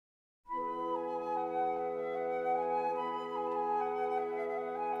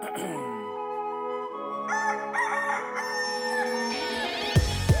Ladies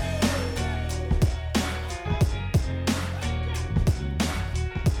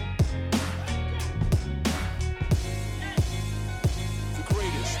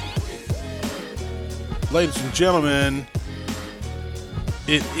and gentlemen,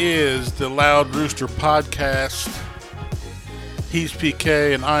 it is the Loud Rooster Podcast. He's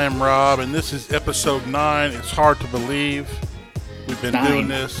PK and I am Rob, and this is episode 9. It's hard to believe. We've been doing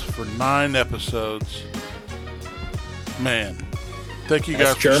this for 9 episodes. Man, thank you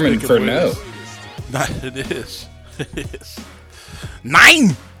guys for German sticking for with no. us. It is. It is.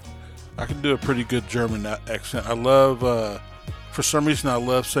 9! I can do a pretty good German accent. I love, for some reason, I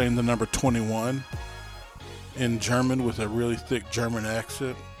love saying the number 21 in German with a really thick German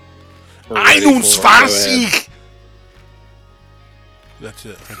accent. 21! That's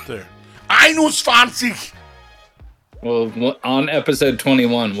it, right there. 21! Well, on episode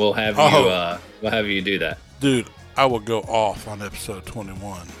 21, we'll have you do that. Dude, I will go off on episode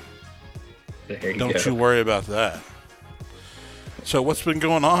 21. There you Don't go. you worry about that. So, what's been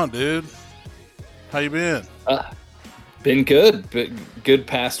going on, dude? How you been? Been good, but good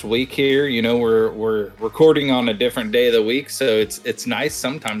past week here. You know, we're recording on a different day of the week, so it's nice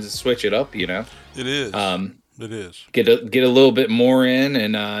sometimes to switch it up. You know, it is. It is. Get a little bit more in,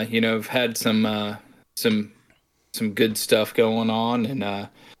 and you know, I've had some good stuff going on, and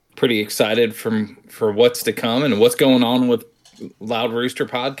pretty excited for what's to come and what's going on with Loud Rooster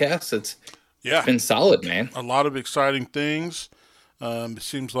Podcast. It's been solid, man. A lot of exciting things. It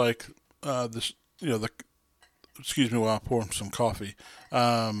seems like this. You know, excuse me while I pour some coffee.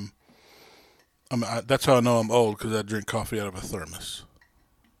 That's how I know I'm old, because I drink coffee out of a thermos,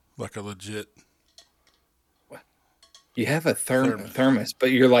 like a legit. You have a thermos,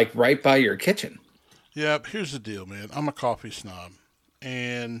 but you're like right by your kitchen. Yeah, here's the deal, man. I'm a coffee snob,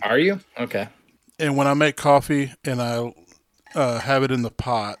 and are you? Okay. And when I make coffee and I have it in the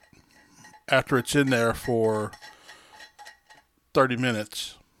pot, after it's in there for 30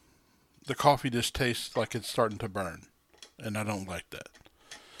 minutes, the coffee just tastes like it's starting to burn, and I don't like that.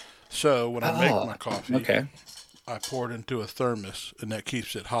 So when I make my coffee, I pour it into a thermos, and that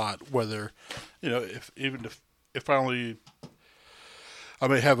keeps it hot. Whether, you know, if I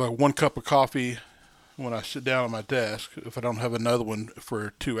may have 1 cup of coffee when I sit down at my desk. If I don't have another one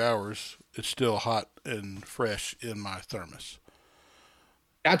for 2 hours, it's still hot and fresh in my thermos.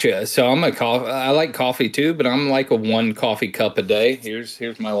 Gotcha. So I like coffee too, but I'm like a 1 coffee cup a day.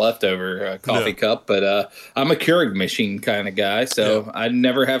 Here's my leftover coffee cup, but I'm a Keurig machine kind of guy, so I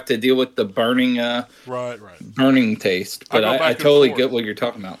never have to deal with the burning burning taste. But I totally get what you're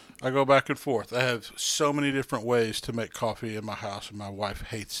talking about. I go back and forth. I have so many different ways to make coffee in my house, and my wife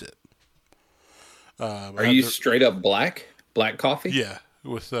hates it. Are you straight up black coffee? Yeah,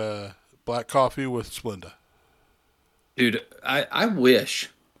 with black coffee with Splenda. Dude, I wish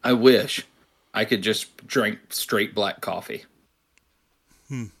I could just drink straight black coffee.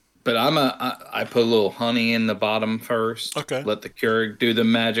 But I put a little honey in the bottom first. Okay. Let the Keurig do the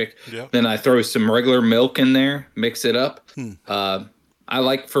magic. Yep. Then I throw some regular milk in there, mix it up. I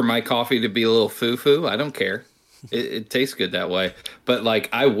like for my coffee to be a little foo-foo. I don't care. It tastes good that way. But like,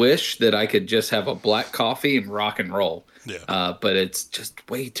 I wish that I could just have a black coffee and rock and roll. Yeah. But it's just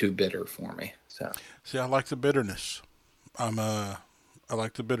way too bitter for me. So see, I like the bitterness. I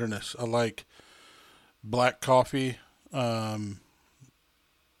like the bitterness. I like black coffee. Like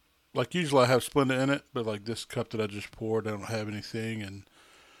usually I have Splenda in it, but like this cup that I just poured, I don't have anything, and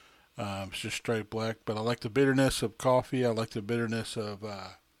it's just straight black. But I like the bitterness of coffee. I like the bitterness of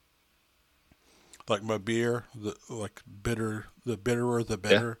like my beer. The bitterer the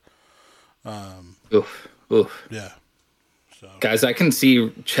better. Oof. Yeah. So. Guys, I can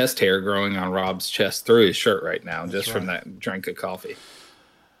see chest hair growing on Rob's chest through his shirt right now, just from that drink of coffee.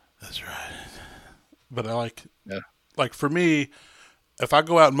 That's right. But I like for me, if I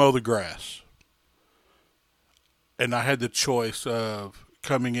go out and mow the grass, and I had the choice of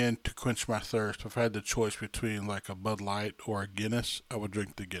coming in to quench my thirst, if I had the choice between like a Bud Light or a Guinness, I would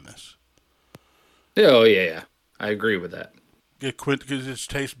drink the Guinness. Oh, yeah. I agree with that. Because it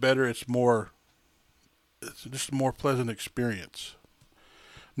tastes better. It's just a more pleasant experience.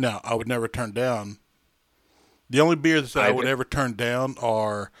 Now, I would never turn down. The only beers that I would ever turn down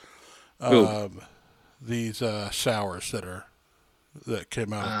are these sours that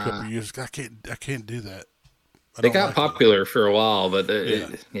came out a couple of years ago. I can't do that. They got popular for a while, but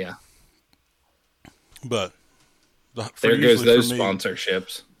yeah. But there goes those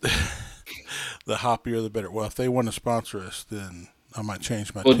sponsorships. The hoppier, the better. Well, if they want to sponsor us, then I might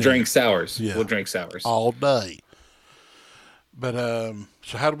change my. We'll drink sours. Yeah. We'll drink sours all day. But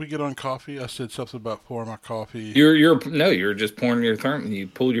so how did we get on coffee? I said something about pouring my coffee. You're just pouring your thermos. You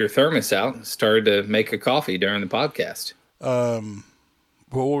pulled your thermos out and started to make a coffee during the podcast.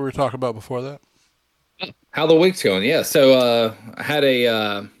 What were we talking about before that? How the week's going? Yeah. So I had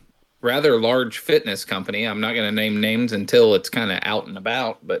a rather large fitness company. I'm not going to name names until it's kind of out and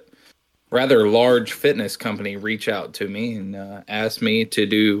about, but rather large fitness company reach out to me and ask me to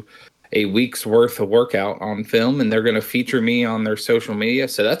do a week's worth of workout on film, and they're going to feature me on their social media.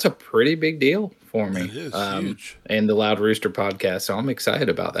 So that's a pretty big deal for me. That is huge. And the Loud Rooster podcast. So I'm excited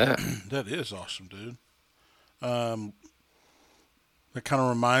about that. That is awesome, dude. That kind of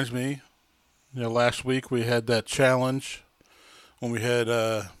reminds me, last week we had that challenge when we had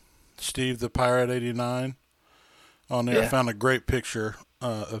Steve the Pirate 89 on there. Yeah. I found a great picture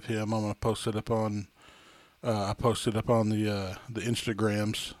of him. I'm gonna post it up on. I posted up on the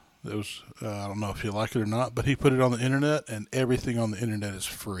Instagrams. It was I don't know if you like it or not, but he put it on the internet, and everything on the internet is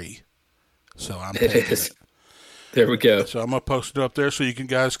free. So I'm taking it. There we go. So I'm gonna post it up there so you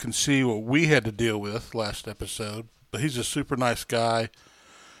guys can see what we had to deal with last episode. But he's a super nice guy.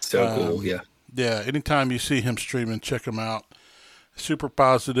 So cool, yeah. Yeah, anytime you see him streaming, check him out. Super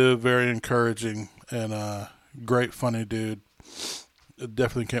positive, very encouraging, and great, funny dude.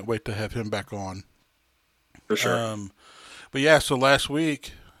 Definitely can't wait to have him back on. For sure. But yeah, so last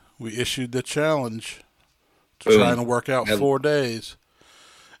week we issued the challenge to trying to work out 4 days,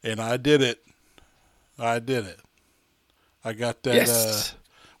 and I did it. I got that. Yes.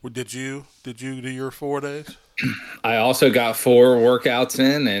 Did you do your 4 days? I also got 4 workouts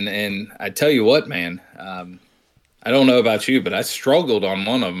in, and I tell you what, man, I don't know about you, but I struggled on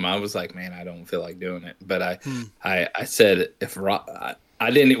one of them. I was like, man, I don't feel like doing it. But I said,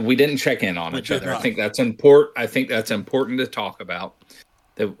 we didn't check in on each other. Not. I think that's important. I think that's important to talk about.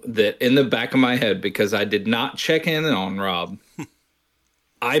 That in the back of my head, because I did not check in on Rob.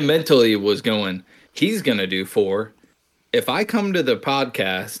 I mentally was going, he's going to do 4. If I come to the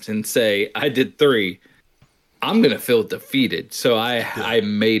podcast and say I did 3, I'm going to feel defeated. So I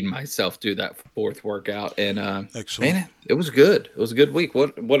made myself do that 4th workout. And excellent. Man, it was good. It was a good week.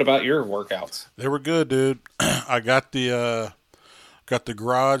 What about your workouts? They were good, dude. I got the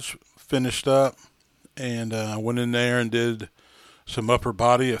garage finished up, and I went in there and did some upper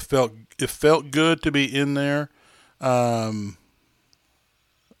body. It felt good to be in there. I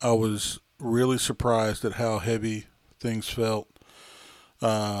was really surprised at how heavy things felt.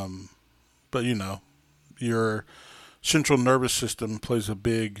 But your central nervous system plays a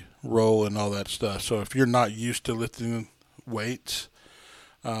big role in all that stuff. So if you're not used to lifting weights,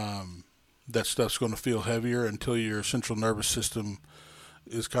 that stuff's going to feel heavier until your central nervous system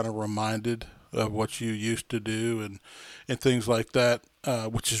is kind of reminded of what you used to do and things like that,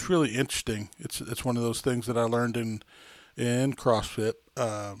 which is really interesting. It's one of those things that I learned in CrossFit.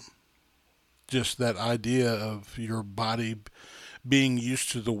 Just that idea of your body being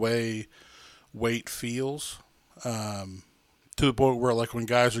used to the way weight feels, to the point where, like, when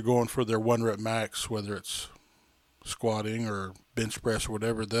guys are going for their 1 rep max, whether it's squatting or bench press or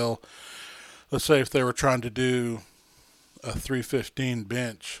whatever, let's say if they were trying to do a 315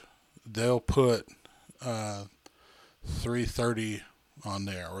 bench, they'll put 330 on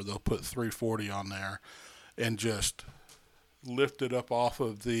there, or they'll put 340 on there, and just lift it up off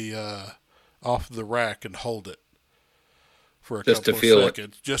of the rack and hold it for a couple of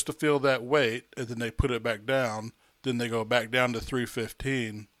seconds, just to feel that weight, and then they put it back down. Then they go back down to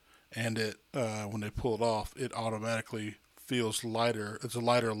 315, and it when they pull it off, it automatically feels lighter. It's a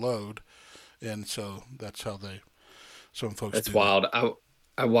lighter load, and so that's how some folks. That's do wild.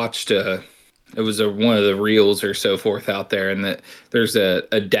 I watched it was one of the reels or so forth out there, and that there's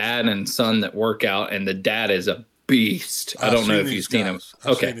a dad and son that work out, and the dad is a beast. I don't know if you've seen him.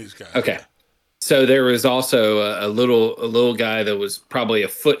 Okay. Okay. So there was also a little guy that was probably a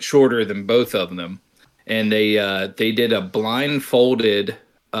foot shorter than both of them, and they did a blindfolded.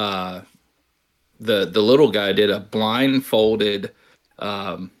 The little guy did a blindfolded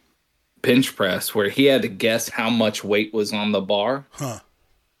bench press where he had to guess how much weight was on the bar,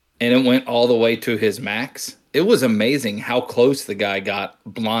 and it went all the way to his max. It was amazing how close the guy got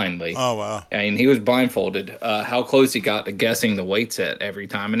blindly. Oh, wow. I mean, he was blindfolded. How close he got to guessing the weights at every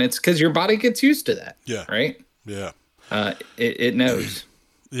time. And it's because your body gets used to that. Yeah. Right? Yeah. It knows.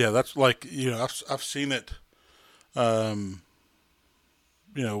 Yeah, that's like, I've seen it, with,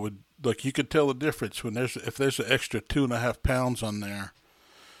 like, you could tell the difference if there's an extra 2.5 pounds on there.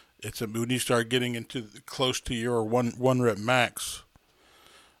 When you start getting into close to your one rep max,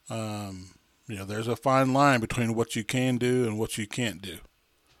 there's a fine line between what you can do and what you can't do.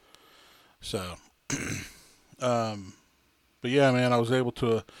 So, But yeah, man, I was able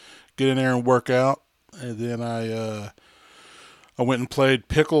to get in there and work out, and then I went and played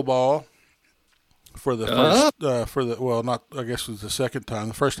pickleball for the Uh, not, I guess it was the second time.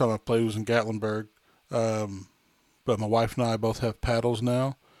 The first time I played was in Gatlinburg, but my wife and I both have paddles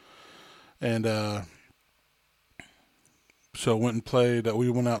now, and so went and played. We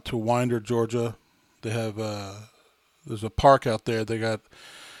went out to Winder, Georgia. They have there's a park out there. They got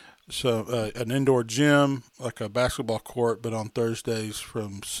an indoor gym, like a basketball court, but on Thursdays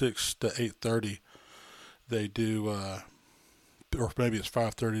from 6 to 8:30, they do, or maybe it's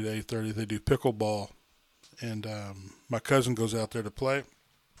 5:30 to 8:30. They do pickleball, and my cousin goes out there to play.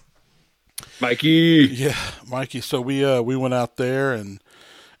 Mikey. Yeah, Mikey. So we went out there and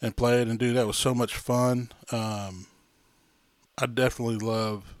played, and dude, that was so much fun. I definitely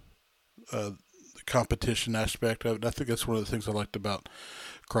love the competition aspect of it. I think that's one of the things I liked about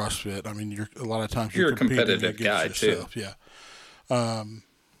CrossFit. I mean, a lot of times You're you're a competing competitive guy against yourself. too. Yeah.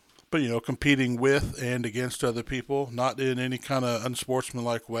 But competing with and against other people, not in any kind of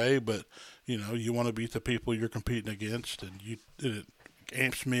unsportsmanlike way, but you want to beat the people you're competing against, and it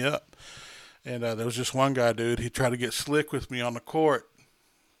amps me up. And there was just one guy, dude. He tried to get slick with me on the court,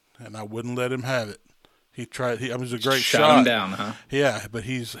 and I wouldn't let him have it. He tried. I was a great Shot him down, huh? Yeah, but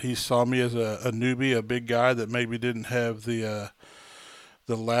he saw me as a newbie, a big guy that maybe didn't have the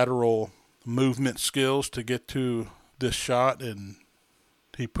lateral movement skills to get to this shot, and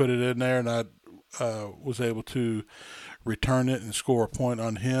he put it in there, and I was able to return it and score a point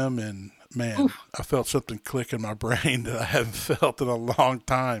on him. And man, oof, I felt something click in my brain that I haven't felt in a long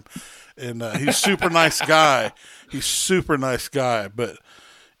time. And he's a super nice guy. He's super nice guy, but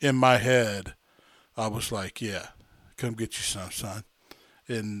in my head, I was like, yeah, come get you some, son.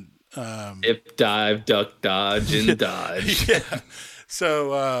 And dip, dive, duck, dodge, and dodge. Yeah.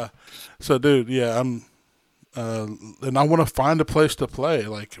 So dude, yeah, I'm and I want to find a place to play.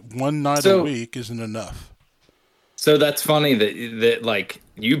 Like one night a week isn't enough. So that's funny that like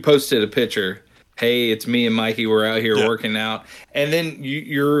you posted a picture. Hey, it's me and Mikey. We're out here working out, and then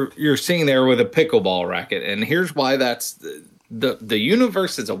you're sitting there with a pickleball racket. And here's why that's the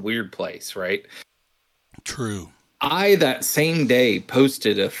universe is a weird place, right? True. I that same day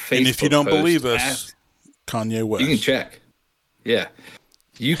posted a Facebook. And if you don't believe us, Kanye West. You can check. Yeah,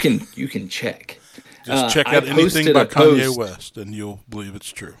 you can check. Just check out anything by Kanye West, and you'll believe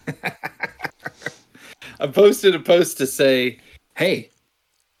it's true. I posted a post to say, "Hey,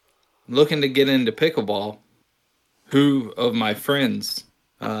 I'm looking to get into pickleball. Who of my friends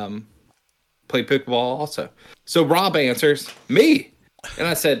play pickleball also?" So Rob answers, "Me." And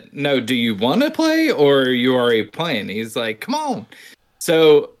I said, "No, do you want to play or are you already playing?" He's like, "Come on."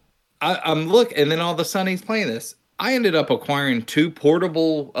 So I'm looking, and then all of a sudden he's playing this. I ended up acquiring 2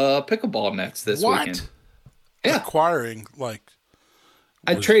 portable pickleball nets this weekend. Yeah. Acquiring, like...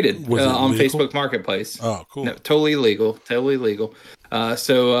 I traded on Facebook Marketplace. Oh, cool. No, totally legal. Totally legal.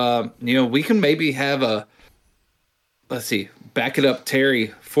 So we can maybe have let's see, back it up,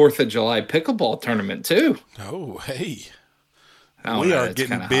 Terry, 4th of July pickleball tournament too. Oh, hey. We are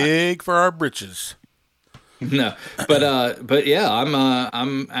getting big for our britches. No, but yeah,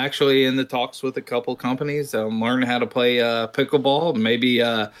 I'm actually in the talks with a couple companies. I'm learning how to play pickleball, maybe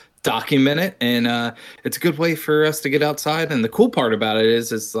document it, and it's a good way for us to get outside. And the cool part about it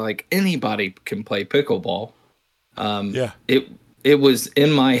is like anybody can play pickleball. Yeah, it was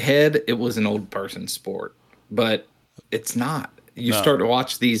in my head. It was an old person sport, but it's not. You start to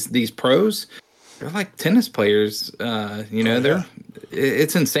watch these pros. They're like tennis players.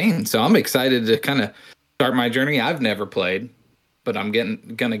 It's insane. So I'm excited to kind of start my journey. I've never played, but I'm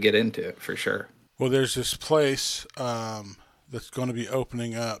gonna get into it for sure. Well, there's this place that's going to be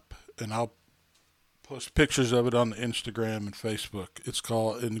opening up, and I'll post pictures of it on the Instagram and Facebook. It's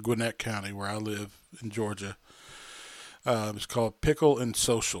called, in Gwinnett County, where I live in Georgia. It's called Pickle and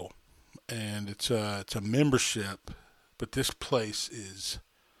Social, and it's a membership. But this place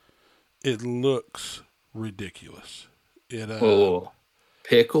it looks ridiculous.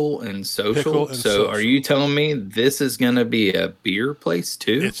 Pickle and Social. Are you telling me this is going to be a beer place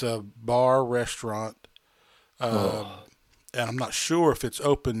too? It's a bar restaurant. And I'm not sure if it's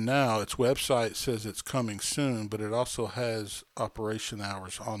open now. Its website says it's coming soon, but it also has operation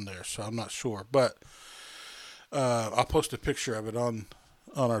hours on there, so I'm not sure. But I'll post a picture of it on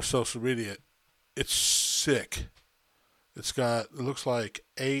our social media. It's sick. It looks like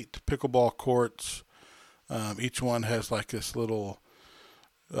 8 pickleball courts. Each one has like this little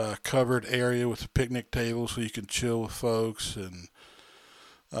covered area with a picnic table so you can chill with folks. And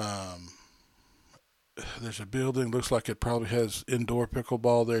there's a building. Looks like it probably has indoor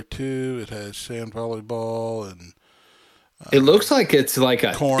pickleball there too. It has sand volleyball, and It looks like it's like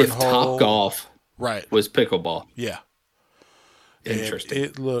if Top Golf was pickleball. Yeah. Interesting. And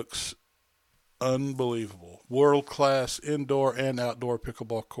it looks unbelievable. World-class indoor and outdoor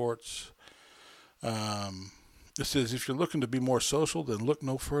pickleball courts. It says, if you're looking to be more social, then look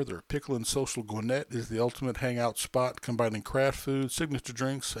no further. Pickle and Social Gwinnett is the ultimate hangout spot, combining craft food, signature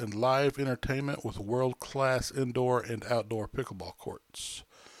drinks, and live entertainment with world-class indoor and outdoor pickleball courts.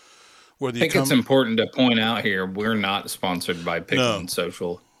 I think it's important to point out here, we're not sponsored by Pickle and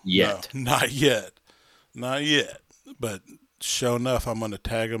Social yet. No, not yet. Not yet. But sure enough, I'm going to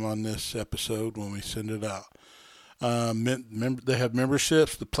tag them on this episode when we send it out. They have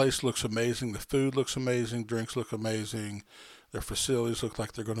memberships. The place looks amazing. The food looks amazing. Drinks look amazing. Their facilities look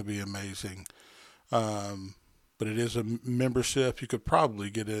like they're going to be amazing. But it is a membership. You could probably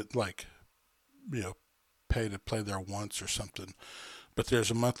get it pay to play there once or something. But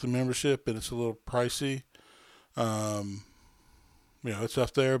there's a monthly membership, and it's a little pricey. It's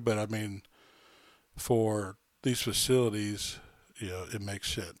up there, but I mean, for these facilities, it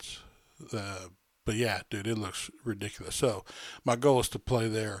makes sense. But yeah, dude, it looks ridiculous. So my goal is to play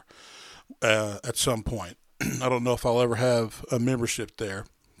there at some point. I don't know if I'll ever have a membership there,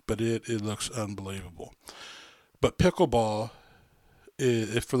 but it looks unbelievable. But pickleball,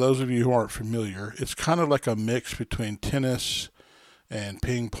 for those of you who aren't familiar, it's kind of like a mix between tennis and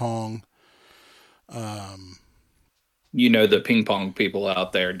ping pong. The ping pong people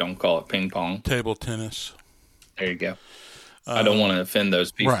out there don't call it ping pong. Table tennis. There you go. I don't want to offend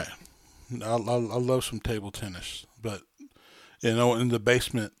those people. Right. I love some table tennis. But, in the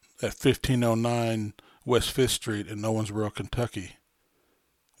basement at 1509 West 5th Street in Owensboro, Kentucky,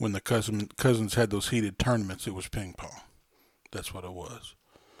 when the cousins had those heated tournaments, it was ping pong. That's what it was.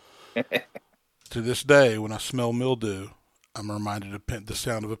 To this day, when I smell mildew, I'm reminded of the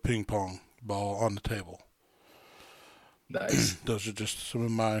sound of a ping pong ball on the table. Nice. Those are just some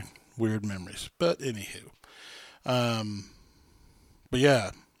of my weird memories. But anywho. But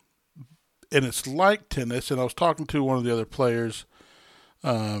yeah. And it's like tennis, and I was talking to one of the other players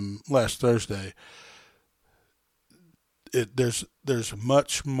last Thursday. There's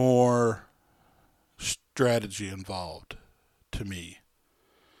much more strategy involved to me.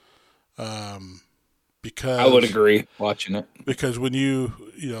 Because I would agree watching it. Because when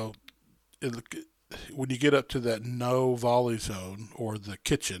when you get up to that no volley zone or the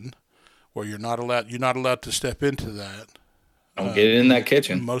kitchen, where you're not allowed to step into that. Don't get in that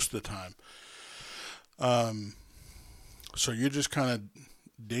kitchen most of the time. So you're just kind of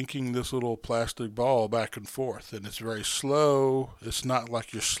dinking this little plastic ball back and forth, and it's very slow. It's not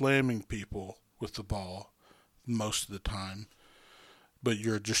like you're slamming people with the ball most of the time, but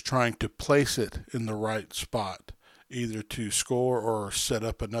you're just trying to place it in the right spot, either to score or set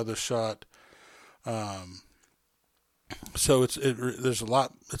up another shot. So there's a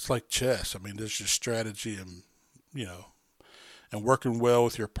lot. It's like chess. I mean, there's just strategy and and working well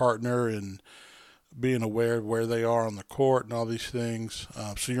with your partner and being aware of where they are on the court and all these things.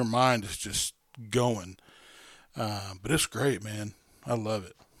 So your mind is just going. But it's great, man. I love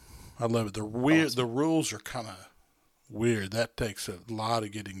it. The rules are kind of weird. That takes a lot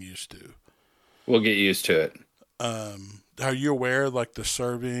of getting used to. We'll get used to it. Are you aware of the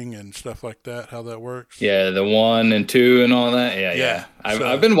serving and stuff like that, how that works? Yeah, the 1 and 2 and all that. Yeah.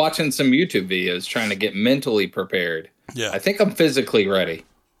 I've been watching some YouTube videos trying to get mentally prepared. Yeah. I think I'm physically ready.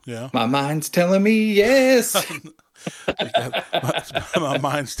 Yeah. My mind's telling me yes. my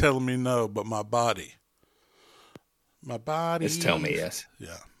mind's telling me no, but my body is telling me yes.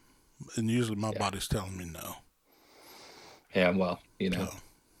 Yeah. And usually my body's telling me no. Yeah, well, So.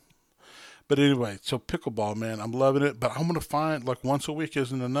 But anyway, so pickleball, man, I'm loving it, but I'm going to find once a week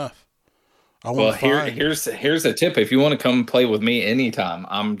isn't enough. Here's a tip. If you want to come play with me anytime,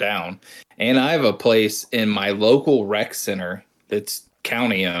 I'm down. And I have a place in my local rec center that's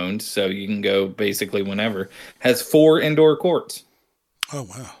county owned, so you can go basically whenever. Has 4 indoor courts. Oh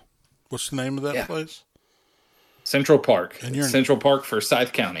wow! What's the name of that place? Central Park. And you're Central Park for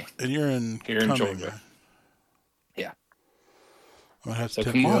Forsyth County. And you're in Georgia. Right? Yeah. I'm gonna have to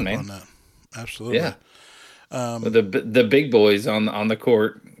take you up on that. Absolutely. Yeah. The big boys on the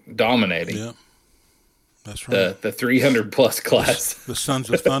court dominating. Yeah. That's right. The 300 plus class. The Sons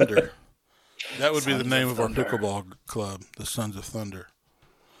of Thunder. That would be the name of our pickleball club, the Sons of Thunder.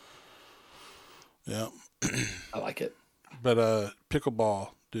 Yeah. I like it. But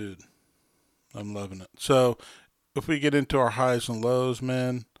pickleball, dude, I'm loving it. So if we get into our highs and lows,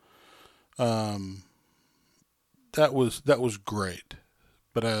 man, that was great.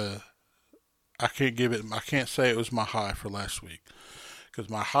 But I can't say it was my high for last week. Because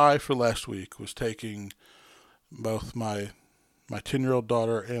my high for last week was taking both my 10-year-old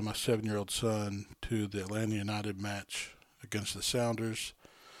daughter and my 7-year-old son to the Atlanta United match against the Sounders.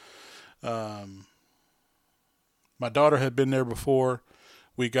 Um, my daughter had been there before.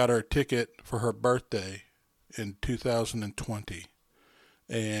 We got her a ticket for her birthday in 2020,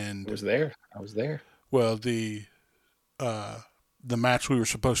 I and was there. I was there. well, the match we were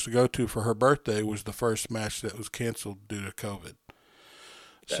supposed to go to for her birthday was the first match that was canceled due to COVID.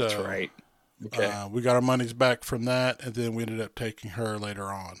 That's So right. Okay. we got our monies back from that, and then we ended up taking her later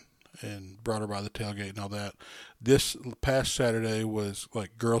on and brought her by the tailgate and all that. This past Saturday was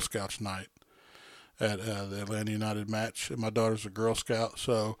like Girl Scouts night at the Atlanta United match, and my daughter's a Girl Scout,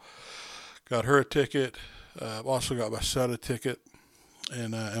 so got her a ticket. Also got my son a ticket,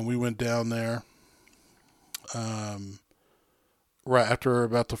 and we went down there. Right after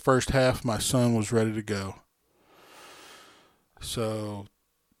about the first half, my son was ready to go. So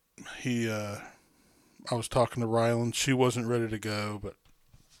I was talking to Rylan. She wasn't ready to go, but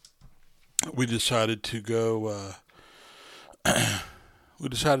we decided to go. We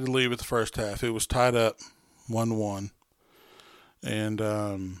decided to leave at the first half. It was tied up, 1-1, and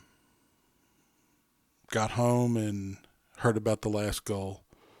got home and heard about the last goal,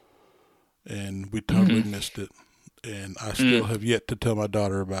 and we totally missed it. And I still have yet to tell my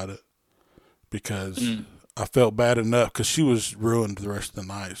daughter about it because I felt bad enough because she was ruined the rest of the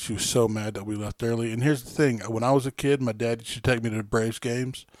night. She was so mad that we left early. And here's the thing: when I was a kid, my dad used to take me to the Braves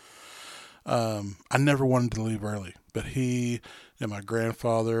games. I never wanted to leave early, but he and my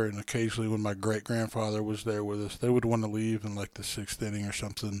grandfather, and occasionally when my great grandfather was there with us, they would want to leave in like the sixth inning or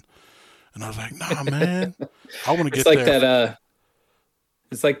something. And I was like, "Nah, man, I want to get It's like there." that.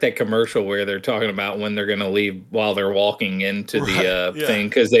 It's like that commercial where they're talking about when they're going to leave while they're walking into the Yeah. thing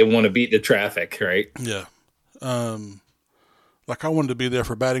because they want to beat the traffic, right? Yeah. Like I wanted to be there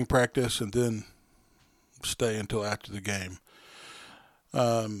for batting practice and then stay until after the game.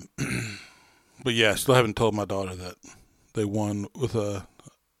 But yeah, I still haven't told my daughter that they won with a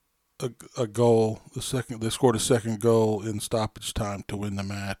goal. They scored a second goal in stoppage time to win the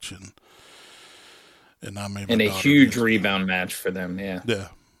match, and I made my And a daughter huge miss. rebound match for them. Yeah. Yeah.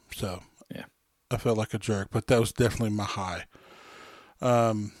 So Yeah. I felt like a jerk, but that was definitely my high.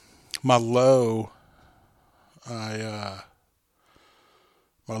 My low, my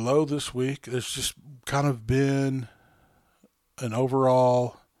low this week has just kind of been an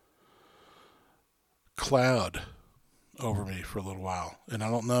overall cloud over me for a little while, and I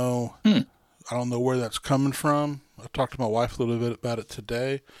don't know. I don't know where that's coming from. I talked to my wife a little bit about it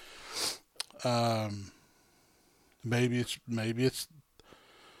today. Maybe it's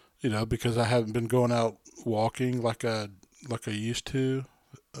because I haven't been going out walking like I used to.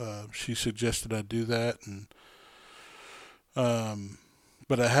 She suggested I do that, and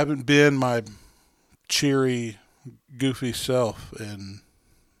but I haven't been my cheery, goofy self in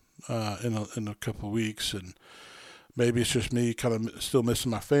a couple of weeks, and maybe it's just me kind of still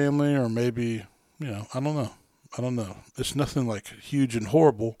missing my family, or maybe I don't know. It's nothing like huge and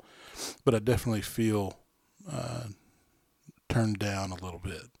horrible, but I definitely feel turned down a little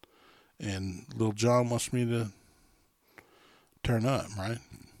bit, and Little John wants me to turn up, right?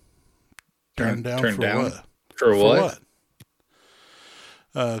 Turn down Turn for down what? for what?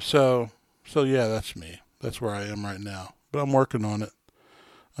 So yeah, that's me. That's where I am right now. But I'm working on it.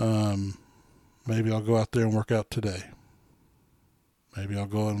 Maybe I'll go out there and work out today. Maybe I'll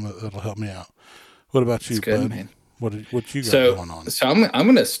go and it'll help me out. What about you, It's good, bud? man. What you got So, going on? so I'm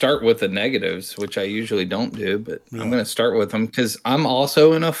going to start with the negatives, which I usually don't do, but Yeah. I'm going to start with them because I'm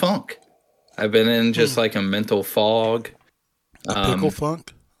also in a funk. I've been in just like a mental fog. A pickle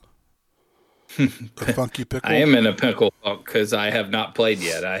funk? A funky pickle? I am in a pickle funk because I have not played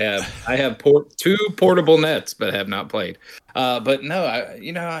yet. I have two portable nets, but have not played. But no,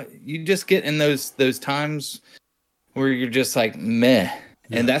 you just get in those times where you're just like meh,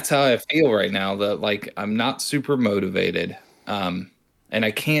 and that's how I feel right now. That like I'm not super motivated, and I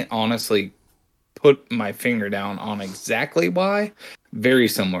can't honestly put my finger down on exactly why. Very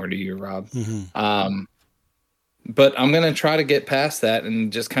similar to you, Rob. Mm-hmm. But I'm gonna try to get past that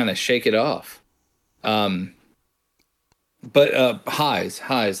and just kind of shake it off. But highs.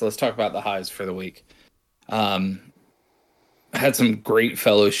 Let's talk about the highs for the week. I had some great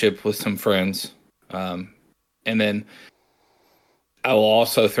fellowship with some friends, and then I will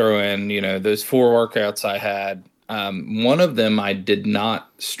also throw in, those 4 workouts I had. One of them I did not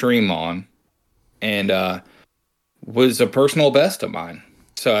stream on, and was a personal best of mine.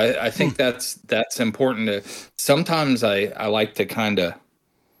 So I think that's important to. Sometimes I like to kind of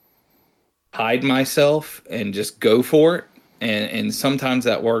hide myself and just go for it, and sometimes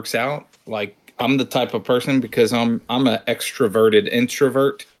that works out. Like I'm the type of person, because I'm an extroverted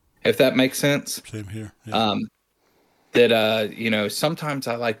introvert, if that makes sense. Same here. Yeah. That sometimes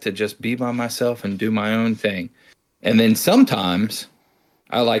I like to just be by myself and do my own thing. And then sometimes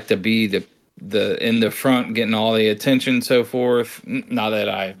I like to be the in the front, getting all the attention, so forth. Not that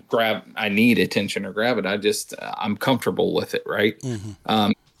I need attention or grab it. I'm comfortable with it, right?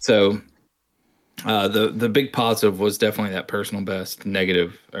 Mm-hmm. So the big positive was definitely that personal best.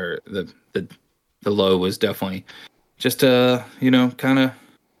 Negative, or the low, was definitely just kind of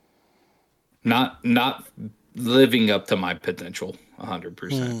not living up to my potential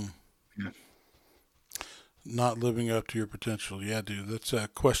 100%. Yeah. Not living up to your potential. Yeah, dude. That's a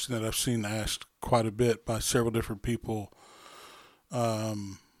question that I've seen asked quite a bit by several different people.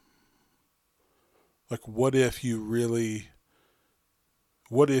 Um, like, what if you really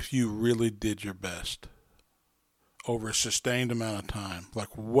did your best over a sustained amount of time?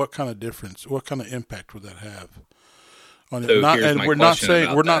 Like, what kind of difference, what kind of impact would that have on it? So Not, here's and my we're not question saying,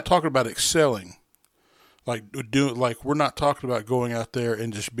 about we're not that. talking about excelling. We're not talking about going out there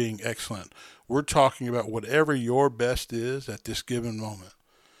and just being excellent. We're talking about whatever your best is at this given moment.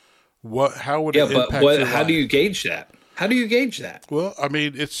 How would Yeah, it but impact your how do you life? gauge that? How do you gauge that? Well, I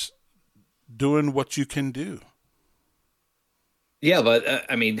mean, it's doing what you can do. Yeah, but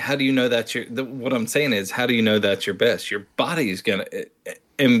I mean, how do you know that's what I'm saying is, how do you know that's your best? Your body's gonna.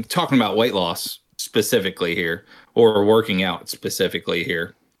 I'm talking about weight loss specifically here, or working out specifically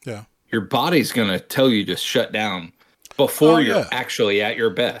here. Yeah. Your body's gonna tell you to shut down Oh before you're yeah. actually at your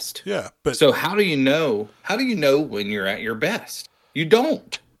best. Yeah. But So how do you know? How do you know when you're at your best? You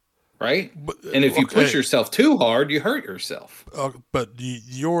don't, right? but And if you push okay. yourself too hard, you hurt yourself. But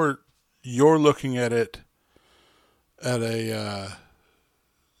you're looking at it at a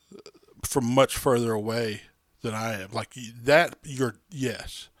from much further away than I am. Like that, you're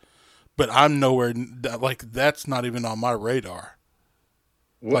yes, but I'm nowhere. Like that's not even on my radar.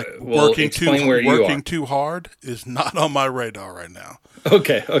 Like Well, explain where you are. working too hard is not on my radar right now.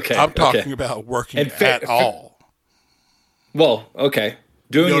 Okay, okay, I'm okay. talking about working And at all. well, okay.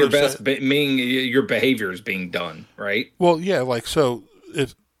 You know Doing what your I'm saying? best, meaning your behavior is being done, right? Well, yeah. Like so,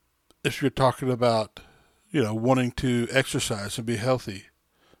 if you're talking about wanting to exercise and be healthy,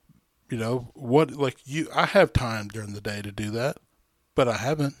 what like you I have time during the day to do that, but I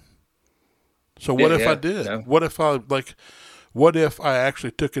haven't. So Yeah, what if I yeah. did? No. What if I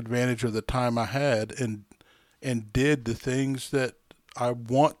actually took advantage of the time I had and did the things that I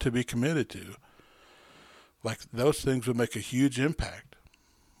want to be committed to? Like those things would make a huge impact.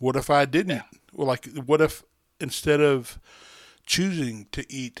 What if I didn't? Yeah. Well, like what if instead of choosing to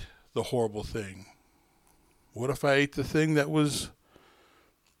eat the horrible thing, what if I ate the thing that was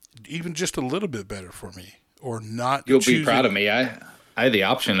even just a little bit better for me, or not You'll be proud of choosing? me. I had the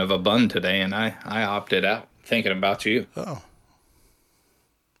option of a bun today, and I opted out, thinking about you. Oh,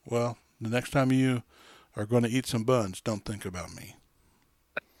 well, the next time you are going to eat some buns, don't think about me.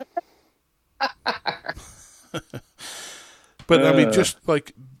 But I mean, Uh, just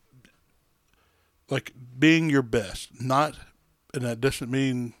like being your best, not, and that doesn't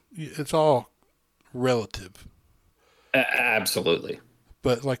mean it's all relative. Absolutely.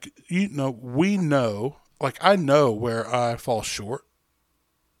 But like we know, like I know where I fall short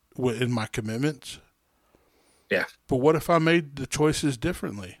in my commitments. Yeah. But what if I made the choices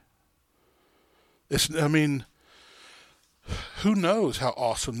differently? I mean, who knows how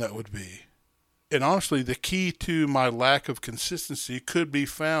awesome that would be? And honestly, the key to my lack of consistency could be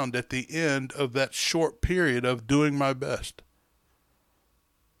found at the end of that short period of doing my best.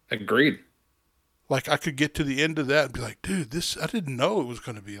 Agreed. Like I could get to the end of that and be like, dude, I didn't know it was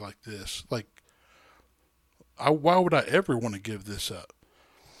going to be like this. Like, why would I ever want to give this up?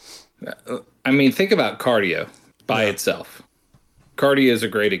 I mean, think about cardio by Yeah. itself. Cardio is a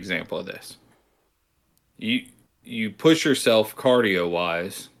great example of this. You push yourself cardio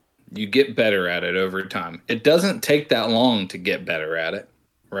wise, you get better at it over time. It doesn't take that long to get better at it,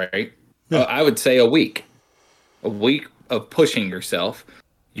 right? Yeah. I would say a week. A week of pushing yourself,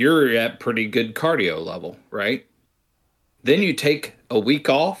 you're at pretty good cardio level, right? Then you take a week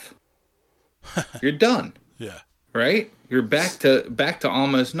off, you're done, Yeah. right? You're back to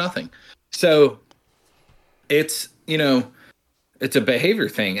almost nothing. So it's it's a behavior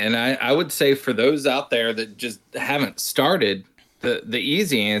thing, and I would say for those out there that just haven't started, the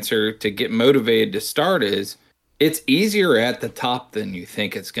easy answer to get motivated to start is it's easier at the top than you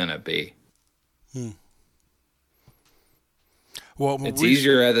think it's gonna be. Well, It's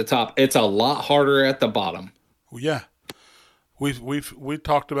easier at the top. It's a lot harder at the bottom. yeah, we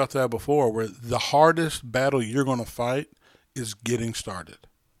talked about that before. Where the hardest battle you're going to fight is getting started.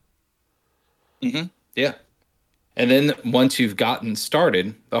 Yeah. And then once you've gotten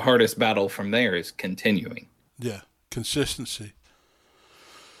started, the hardest battle from there is continuing. Yeah, consistency.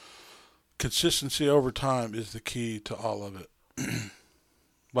 Consistency over time is the key to all of it.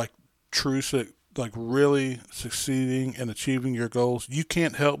 Like like really succeeding and achieving your goals. You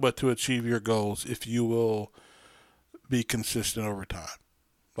can't help but to achieve your goals if you will be consistent over time.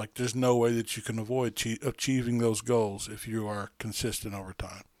 Like there's no way that you can avoid achieving those goals if you are consistent over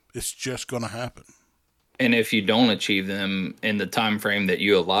time. It's just going to happen. And if you don't achieve them in the time frame that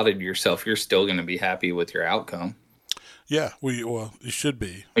you allotted yourself, you're still going to be happy with your outcome. Yeah, well, you should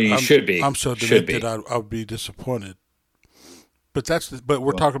be. Or you should be. I'm so demented, I would be disappointed. But but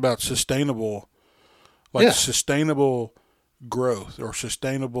we're talking about sustainable, sustainable growth or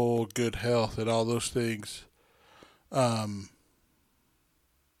sustainable good health and all those things. However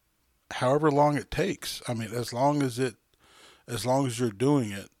long it takes. I mean, as long as you're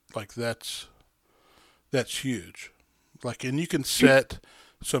doing it, like that's huge. Like, and you can set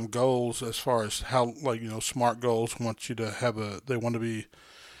some goals as far as how, like, smart goals want you to have they want to be,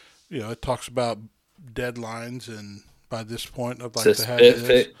 it talks about deadlines and by this point I'd like to have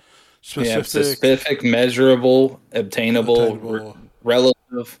this specific, measurable, obtainable,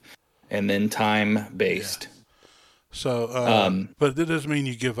 relative, and then time based. Yeah. So, but that doesn't mean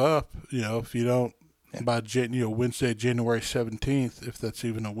you give up. If you don't by Wednesday, January 17th, if that's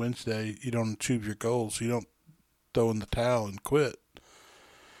even a Wednesday, you don't achieve your goals. You don't throw in the towel and quit.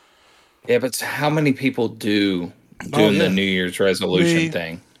 Yeah, but how many people doing the New Year's resolution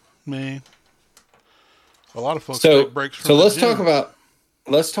thing? Me. A lot of folks take breaks from let's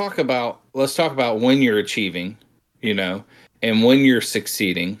talk about when you're achieving, and when you're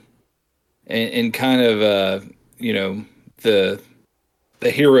succeeding, and kind of the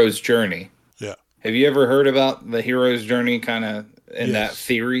hero's journey. Yeah. Have you ever heard about the hero's journey kind of in that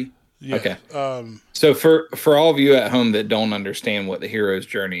theory? Yes. Okay. So for all of you at home that don't understand what the hero's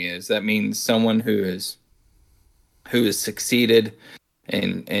journey is, that means someone who has succeeded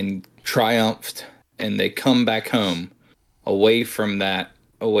and triumphed, and they come back home away from that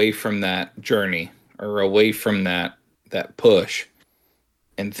journey, or away from that push,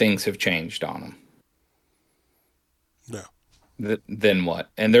 and things have changed on them. Yeah. Then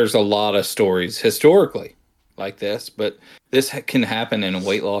what? And there's a lot of stories historically like this, but this can happen in a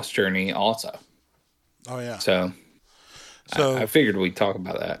weight loss journey also. Oh yeah. So I figured we'd talk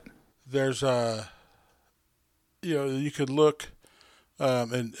about that. There's you could look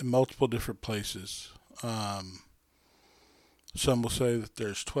in multiple different places. Some will say that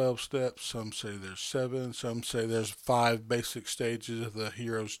there's 12 steps. Some say there's 7. Some say there's 5 basic stages of the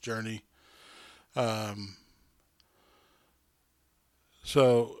hero's journey.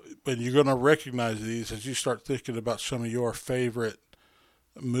 So, but you're going to recognize these as you start thinking about some of your favorite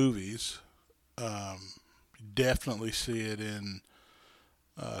movies. You definitely see it in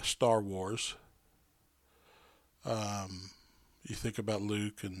Star Wars. You think about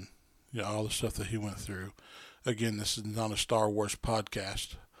Luke and all the stuff that he went through. Again, this is not a Star Wars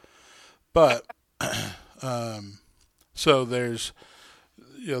podcast, but so there's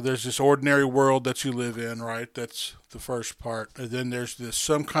this ordinary world that you live in, right? That's the first part, and then there's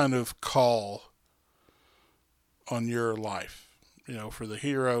some kind of call on your life. For the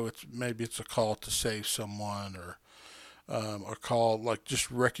hero, maybe it's a call to save someone, or a call like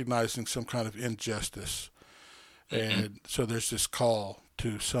just recognizing some kind of injustice. And so there's this call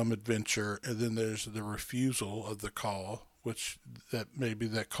to some adventure, and then there's the refusal of the call, which maybe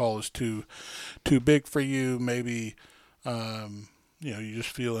that call is too big for you. Maybe you just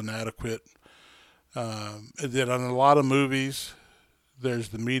feel inadequate. And then on a lot of movies, there's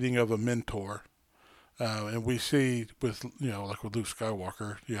the meeting of a mentor, and we see with like with Luke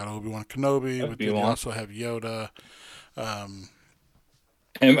Skywalker, you got Obi-Wan Kenobi, but then you also have Yoda.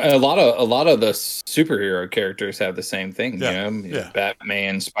 And a lot of the superhero characters have the same thing.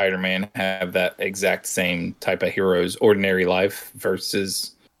 Batman, Spider-Man have that exact same type of hero's ordinary life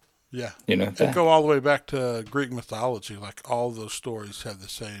versus. Yeah, and go all the way back to Greek mythology. Like all those stories have the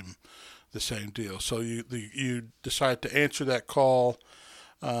same deal. So you decide to answer that call,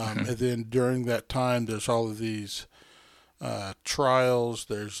 and then during that time, there's all of these trials.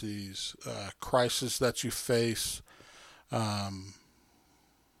 There's these crises that you face.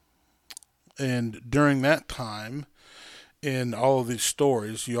 And during that time, in all of these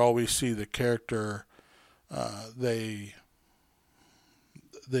stories, you always see the character, they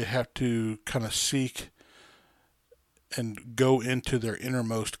have to kind of seek and go into their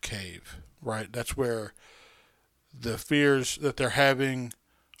innermost cave, right? That's where the fears that they're having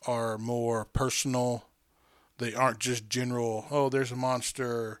are more personal. They aren't just general, oh, there's a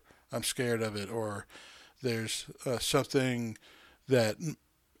monster, I'm scared of it, or there's something that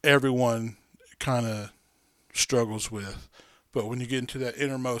everyone kind of struggles with. But when you get into that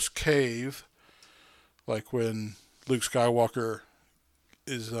innermost cave, like when Luke Skywalker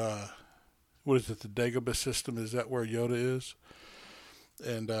is, what is it, the Dagobah system? Is that where Yoda is?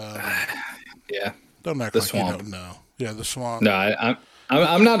 And Yeah, don't act the like swamp. you don't know. Yeah, the swamp. No,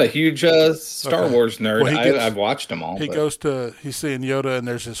 I'm not a huge Star Okay. Wars nerd. Well, I've watched them all. he But goes to, he's seeing Yoda, and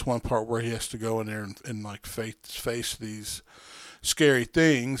there's this one part where he has to go in there and like face these scary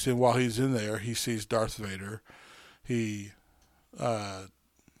things. And while he's in there, he sees Darth Vader. He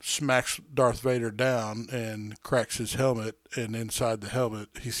smacks Darth Vader down and cracks his helmet, and inside the helmet,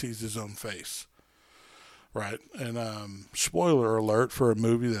 he sees his own face. Right. And spoiler alert for a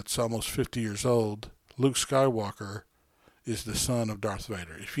movie that's almost 50 years old, Luke Skywalker is the son of Darth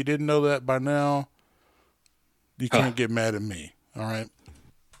Vader. If you didn't know that by now, you can't get mad at me. All right.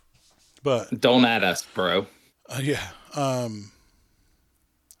 But don't at us, bro. yeah.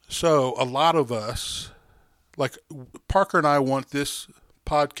 So a lot of us, like Parker and I, want this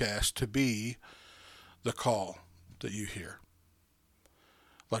podcast to be the call that you hear.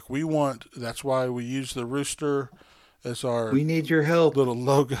 Like we want, that's why we use the rooster as our We need your help. little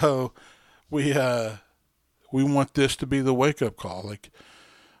logo. We want this to be the wake up call. Like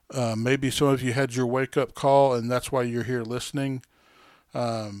maybe some of you had your wake up call, and that's why you're here listening.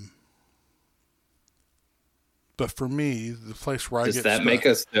 But for me, the place where Does I get that stuck, make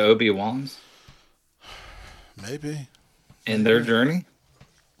us the Obi-Wans maybe in their journey?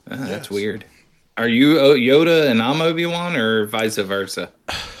 That's Yes. weird. Are you Yoda and I'm Obi-Wan, or vice versa?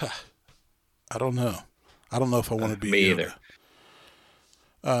 I don't know. I don't know if I want to be Me Yoda.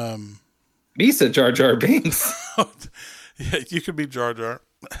 either. Misa Jar Jar Binks. Yeah, you could be Jar Jar.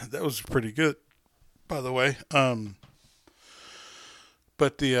 That was pretty good, by the way.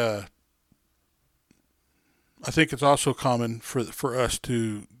 But the I think it's also common for us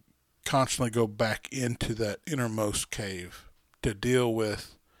to constantly go back into that innermost cave to deal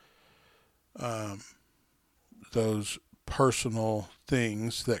with those personal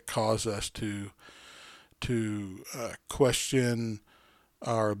things that cause us to question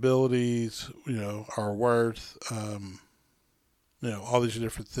our abilities, our worth, all these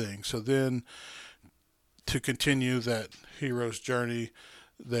different things. So then, to continue that hero's journey,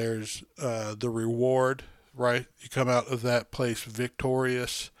 there's the reward, right? You come out of that place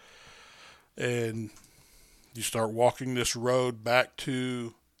victorious, and you start walking this road back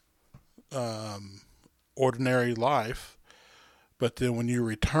to ordinary life. But then when you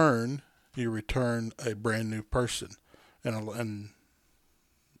return a brand new person, and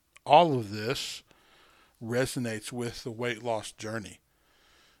all of this resonates with the weight loss journey,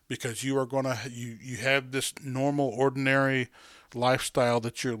 because you are you have this normal, ordinary lifestyle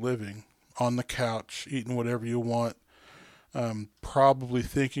that you're living on the couch, eating whatever you want, probably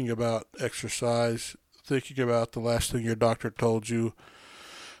thinking about exercise, thinking about the last thing your doctor told you,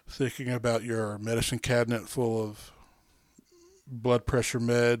 thinking about your medicine cabinet full of blood pressure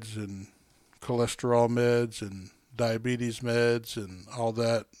meds and cholesterol meds and diabetes meds and all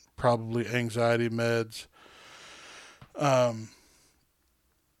that, probably anxiety meds. And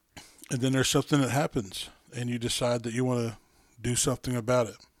then there's something that happens, and you decide that you want to do something about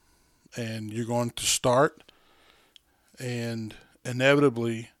it. And you're going to start, and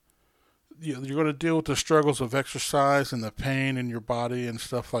inevitably, you're going to deal with the struggles of exercise and the pain in your body and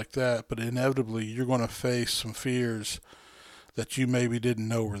stuff like that. But inevitably, you're going to face some fears that you maybe didn't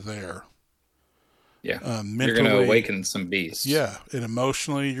know were there. Yeah. Mentally, you're going to awaken some beasts. Yeah. And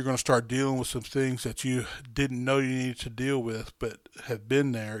emotionally, you're going to start dealing with some things that you didn't know you needed to deal with, but have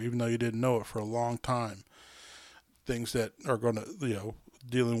been there, even though you didn't know it for a long time. Things that are going to,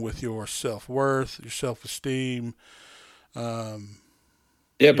 dealing with your self-worth, your self-esteem. Yeah,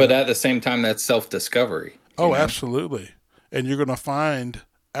 but at the same time, that's self-discovery. Oh, absolutely. And you're going to find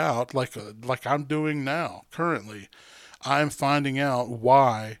out, like I'm doing now, currently, I'm finding out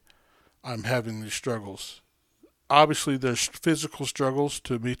why I'm having these struggles. Obviously, there's physical struggles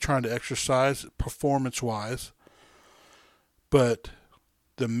to me trying to exercise performance-wise, but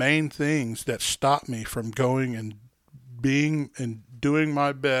the main things that stop me from going and being and doing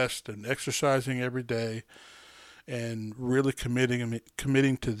my best and exercising every day and really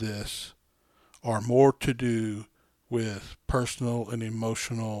committing to this are more to do with personal and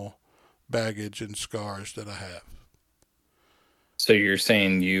emotional baggage and scars that I have. So you're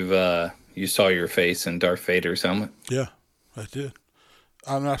saying you saw your face in Darth Vader's helmet? Yeah, I did.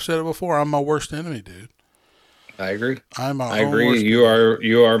 I've said it before. I'm my worst enemy, dude. I agree. I'm my I own agree. worst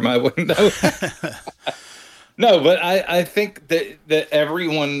You are my window. No, but I think that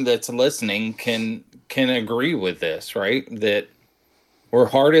everyone that's listening can agree with this, right? That we're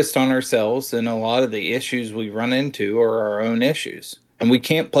hardest on ourselves, and a lot of the issues we run into are our own issues. And we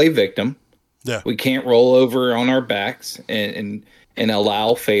can't play victim. Yeah. We can't roll over on our backs and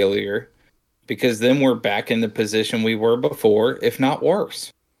allow failure, because then we're back in the position we were before, if not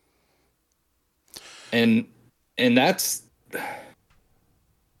worse. And and that's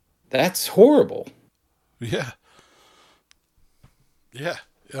horrible. Yeah. Yeah.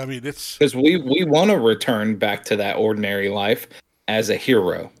 I mean, it's Because we want to return back to that ordinary life as a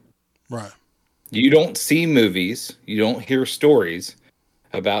hero. right. You don't see movies, you don't hear stories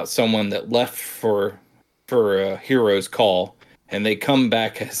about someone that left for a hero's call and they come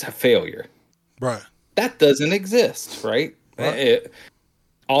back as a failure. Right. That doesn't exist, right? Right.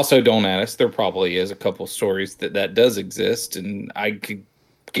 Also, don't ask. There probably is a couple stories that does exist, and I could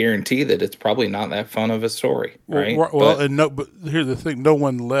guarantee that it's probably not that fun of a story, right? Well, and no, but here's the thing: no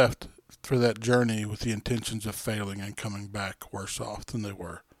one left for that journey with the intentions of failing and coming back worse off than they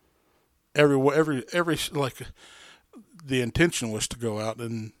were. Every like the intention was to go out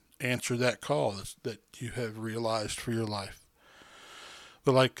and answer that call that you have realized for your life.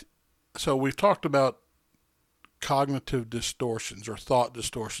 But like, so we've talked about cognitive distortions or thought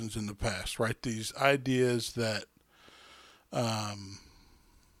distortions in the past, right? These ideas that um,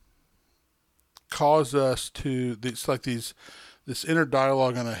 cause us to it's like this inner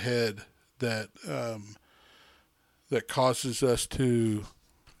dialogue in our head that that causes us to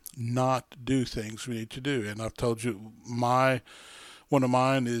not do things we need to do. And I've told you one of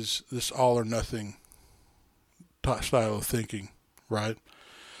mine is this all or nothing style of thinking, right?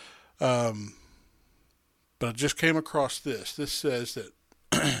 Um, but I just came across this. This says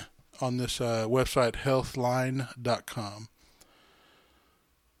that on this website healthline.com,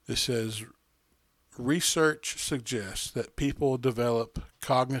 it says research suggests that people develop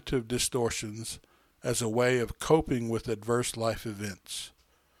cognitive distortions as a way of coping with adverse life events.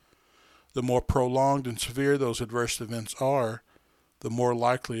 The more prolonged and severe those adverse events are, the more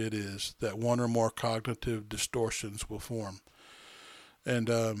likely it is that one or more cognitive distortions will form. And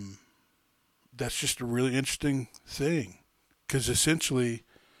that's just a really interesting thing because essentially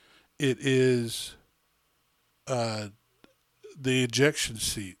it is uh, the ejection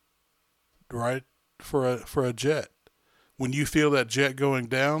seat, right, for a jet. When you feel that jet going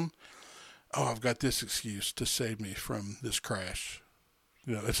down, oh, I've got this excuse to save me from this crash.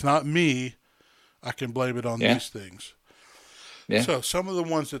 You know, it's not me. I can blame it on yeah, these things. yeah, So some of the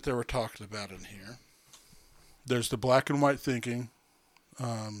ones that they were talking about in here, there's the black and white thinking,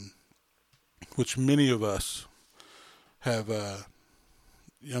 um, which many of us have. A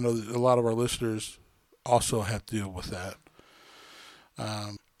lot of our listeners also have to deal with that.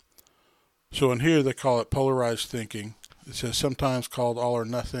 Um, so in here they call it polarized thinking. It says sometimes called all or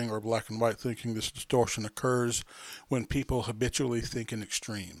nothing or black and white thinking. This distortion occurs when people habitually think in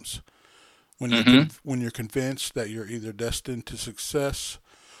extremes. mm-hmm. When you're convinced that you're either destined to success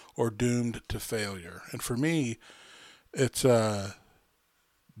or doomed to failure. And for me, it's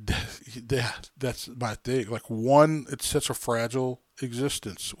that's my thing. Like one, it's such a fragile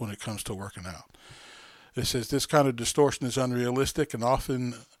existence when it comes to working out. It says this kind of distortion is unrealistic and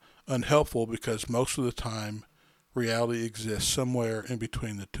often unhelpful because most of the time reality exists somewhere in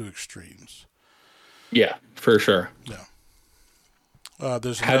between the two extremes. Yeah, for sure. Yeah.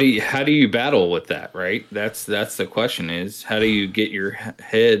 There's How another. do you battle with that, right? That's the question, is how do you get your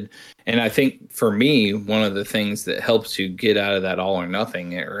head? And I think for me, one of the things that helps you get out of that all or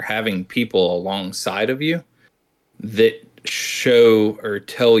nothing, or having people alongside of you that show or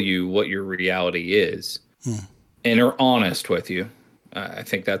tell you what your reality is and are honest with you. I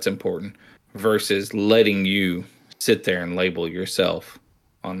think that's important versus letting you sit there and label yourself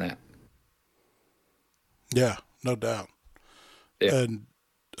on that. Yeah, no doubt. Yeah. And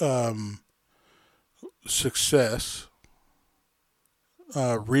um, success,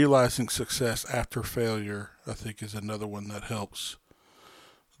 realizing success after failure, I think is another one that helps.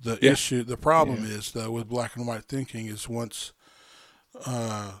 Yeah. The problem Yeah. is though with black and white thinking is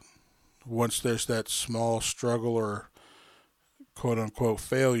uh, once there's that small struggle or quote unquote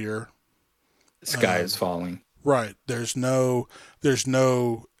failure, The sky is falling. right? There's no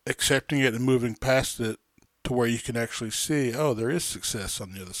accepting it and moving past it to where you can actually see, oh, there is success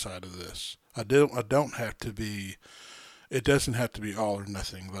on the other side of this. I don't have to be. It doesn't have to be all or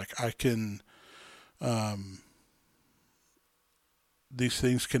nothing. Like I can. Um, these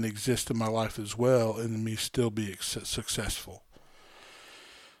things can exist in my life as well, and me still be successful.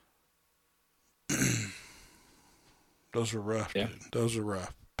 Those are rough, Yeah. dude. Those are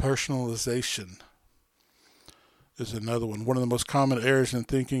rough. Personalization. is another one. One of the most common errors in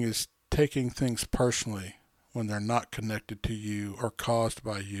thinking is taking things personally when they're not connected to you or caused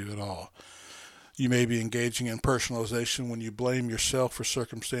by you at all. You may be engaging in personalization when you blame yourself for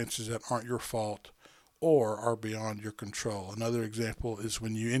circumstances that aren't your fault or are beyond your control. Another example is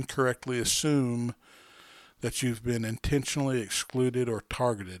when you incorrectly assume that you've been intentionally excluded or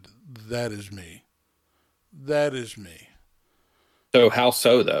targeted. That is me. That is me. So how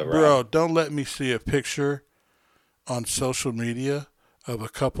so though, Rob? Bro, don't let me see a picture on social media of a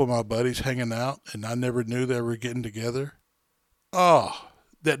couple of my buddies hanging out and I never knew they were getting together. Oh,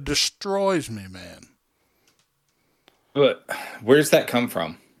 that destroys me, man. But where's that come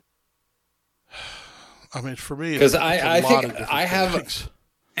from? I mean, for me, because I think I have, things.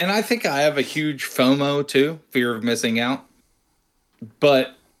 And I think I have a huge FOMO too, fear of missing out.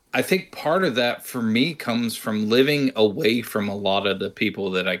 But I think part of that for me comes from living away from a lot of the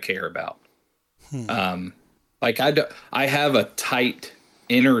people that I care about. Like I have a tight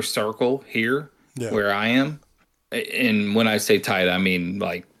inner circle here where I am. And when I say tight, I mean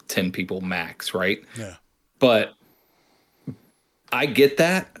like 10 people max, right? Yeah. But I get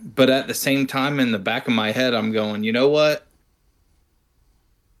that. But at the same time, in the back of my head, I'm going, you know what?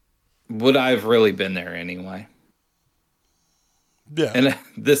 Would I have really been there anyway? Yeah. And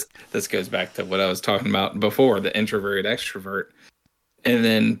this goes back to what I was talking about before, the introvert extrovert. And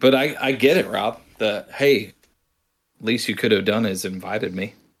then, but I get it, Rob. Hey, least you could have done is invited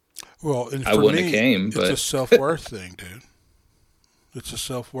me. Well, and I wouldn't have came, it's but a self-worth thing, dude. It's a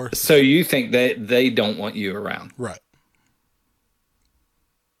self-worth So thing. you think that they don't want you around? Right.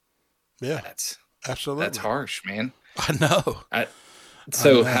 Yeah. Absolutely. That's harsh, man. I know.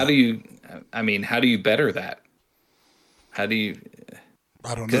 So how do you better that? How do you?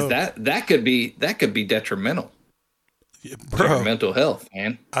 I don't know. Because that could be detrimental. Yeah, to your mental health,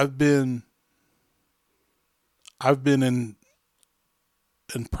 man. I've been in,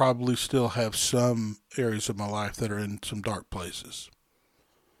 and probably still have some areas of my life that are in some dark places.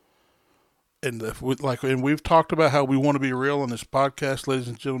 And and we've talked about how we want to be real on this podcast, ladies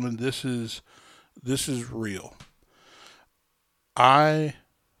and gentlemen. This is real.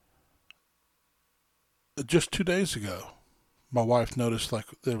 Just 2 days ago, my wife noticed like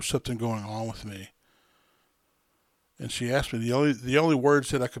there was something going on with me. And she asked me, the only words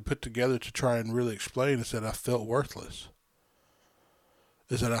that I could put together to try and really explain is that I felt worthless.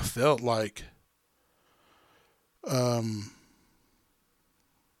 Is that I felt like, and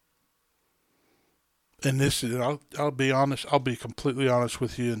I'll be honest, I'll be completely honest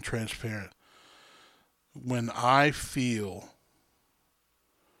with you and transparent. When I feel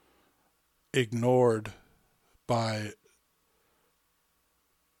ignored by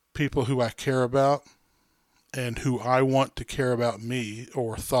people who I care about, and who I want to care about me,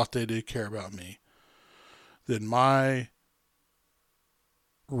 or thought they did care about me, then my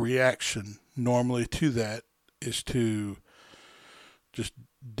reaction normally to that is to just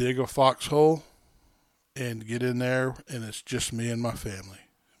dig a foxhole and get in there, and it's just me and my family,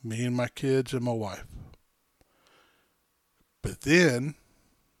 me and my kids and my wife. But then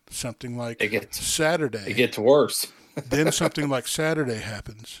something like Saturday, it gets worse. Then something like Saturday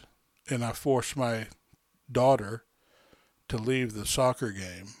happens, and I force my daughter to leave the soccer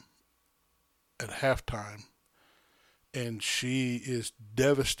game at halftime, and she is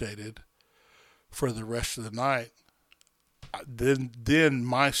devastated for the rest of the night. Then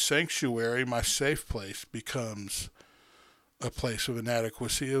my sanctuary, my safe place, becomes a place of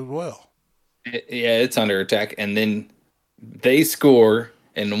inadequacy as well. It's under attack, and then they score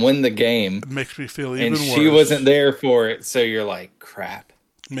and win the game. It makes me feel even worse. And she wasn't there for it, so you're like, crap.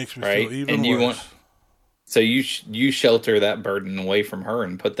 It makes me feel even and worse. So you shelter that burden away from her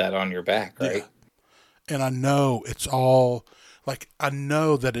and put that on your back, right? Yeah. And I know it's all, like, I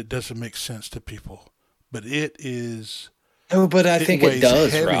know that it doesn't make sense to people, but it is. No, but I think it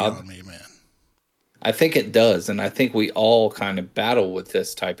does, Rob. On me, man. I think it does, and I think we all kind of battle with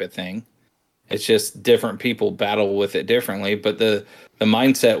this type of thing. It's just different people battle with it differently, but the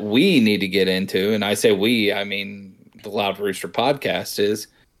mindset we need to get into, and I say we, I mean the Loud Rooster podcast, is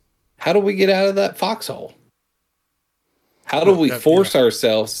how do we get out of that foxhole? How do we force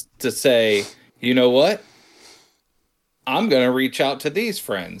ourselves to say, you know what? I'm going to reach out to these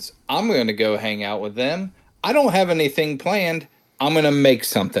friends. I'm going to go hang out with them. I don't have anything planned. I'm going to make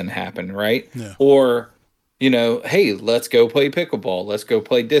something happen, right? Yeah. Or, hey, let's go play pickleball. Let's go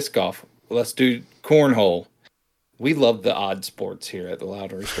play disc golf. Let's do cornhole. We love the odd sports here at the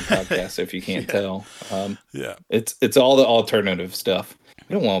Loud Rooster podcast, if you can't tell. It's all the alternative stuff.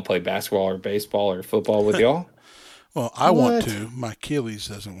 We don't want to play basketball or baseball or football with y'all. Well, I want to. My Achilles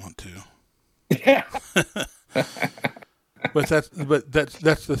doesn't want to. Yeah. But that's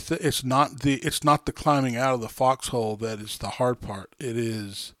the it's not the climbing out of the foxhole that is the hard part. It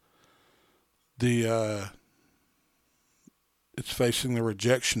is the it's facing the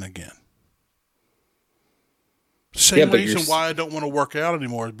rejection again. Same reason why I don't want to work out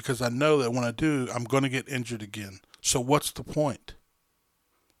anymore is because I know that when I do, I'm going to get injured again. So what's the point?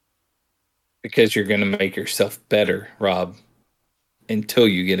 Because you're going to make yourself better, Rob, until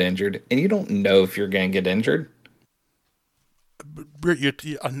you get injured. And you don't know if you're going to get injured.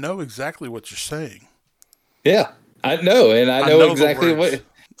 I know exactly what you're saying. Yeah, I know. And I know exactly what...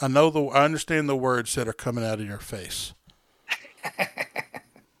 I understand the words that are coming out of your face.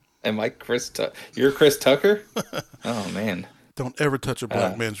 Am I Chris? You're Chris Tucker? Oh man! Don't ever touch a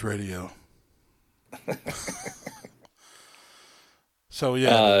black man's radio. So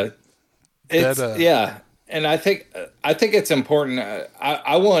yeah, yeah, and I think it's important.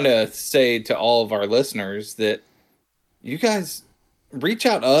 I want to say to all of our listeners that you guys reach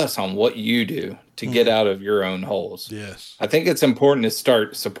out to us on what you do to get out of your own holes. Yes, I think it's important to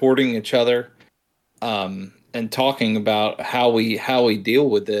start supporting each other. And talking about how we deal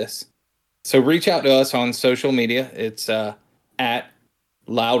with this. So reach out to us on social media. It's at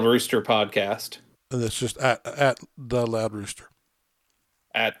Loud Rooster Podcast. And it's just at the Loud Rooster.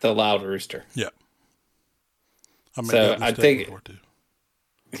 At the Loud Rooster. Yeah. I think before too.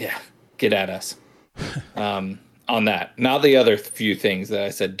 Yeah, get at us on that. Not the other few things that I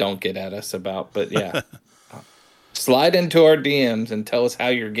said don't get at us about, but yeah. Slide into our DMs and tell us how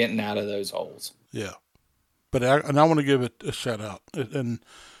you're getting out of those holes. Yeah. But I want to give it a shout out, and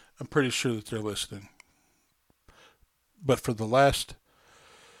I'm pretty sure that they're listening. But for the last,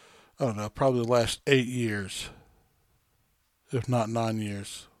 I don't know, probably the last 8 years, if not 9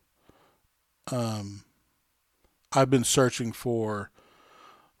 years, I've been searching for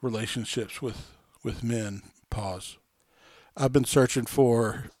relationships with men. Pause. I've been searching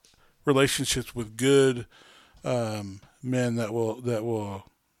for relationships with good men that will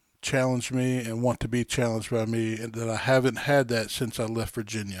challenge me and want to be challenged by me, and that I haven't had that since I left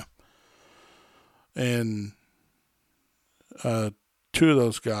Virginia. And two of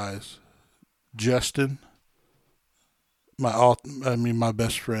those guys, Justin, my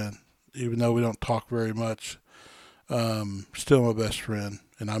best friend, even though we don't talk very much, still my best friend,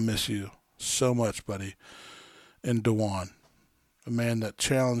 and I miss you so much, buddy. And Dewan, a man that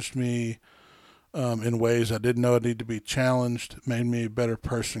challenged me in ways I didn't know I needed to be challenged, made me a better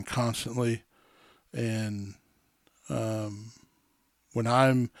person constantly. And when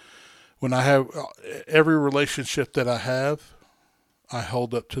I have every relationship that I have, I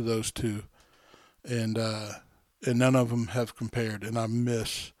hold up to those two, and none of them have compared, and I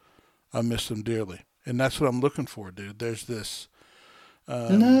miss them dearly, and that's what I'm looking for, dude. There's this.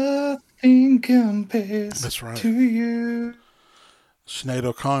 Nothing compares. That's right. To you. Sinead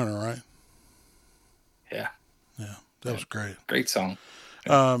O'Connor, right? Yeah. Yeah, that was great. Great song.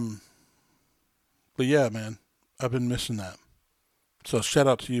 But yeah, man, I've been missing that. So shout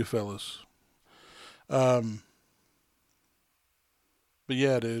out to you fellas. But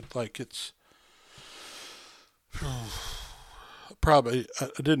yeah, dude, like it's probably, I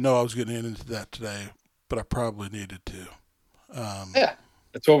didn't know I was getting into that today, but I probably needed to. Yeah,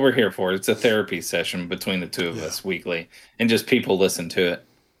 that's what we're here for. It's a therapy session between the two of us weekly, and just people listen to it.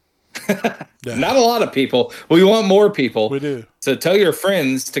 Not a lot of people. We want more people. We do. So tell your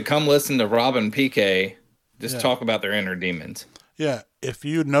friends to come listen to Rob and PK just talk about their inner demons. Yeah, if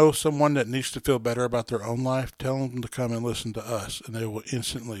you know someone that needs to feel better about their own life, tell them to come and listen to us, and they will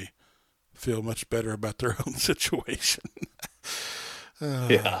instantly feel much better about their own situation.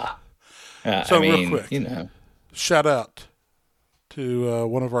 Yeah. So real quick, you know, shout out to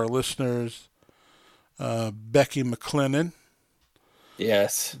one of our listeners, Becky McLennan.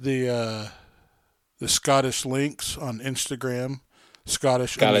 Yes. The Scottish Links on Instagram.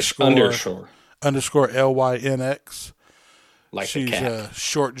 Scottish underscore LYNX. Like she's a cat.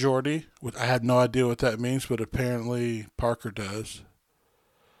 Short Geordie. I had no idea what that means, but apparently Parker does.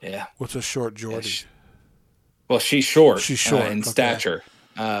 Yeah. What's a short Geordie? Well, she's short. She's short in stature.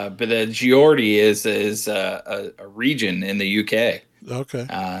 But the Geordie is a region in the UK.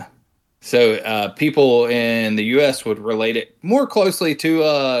 Okay. So people in the US would relate it more closely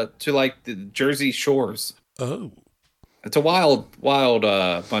to like the Jersey Shores. Oh. It's a wild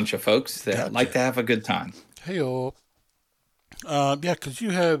bunch of folks that like to have a good time. Hey-o. Yeah, because you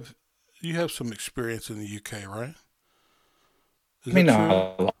have some experience in the UK, right?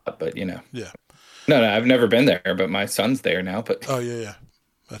 Not a lot, but you know. Yeah. No, I've never been there, but my son's there now. But oh yeah,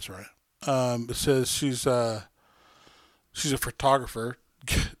 that's right. It says she's a photographer.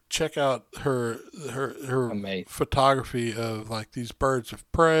 check out her Amazing. photography of like these birds of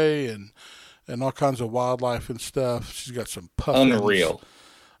prey and all kinds of wildlife and stuff. She's got some puffins. Unreal.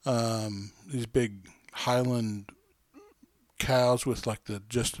 These big Highland cows with like the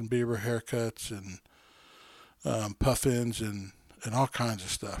Justin Bieber haircuts and puffins and all kinds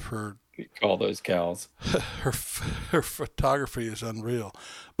of stuff. All those cows. Her photography is unreal.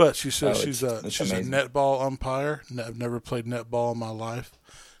 But she says she's a netball umpire. I've never played netball in my life.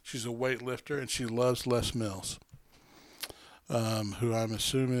 She's a weightlifter, and she loves Les Mills, who I'm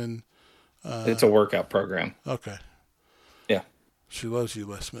assuming... it's a workout program. Okay. Yeah. She loves you,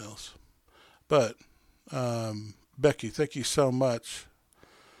 Les Mills. But, Becky, thank you so much.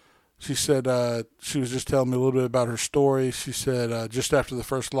 She said she was just telling me a little bit about her story. She said just after the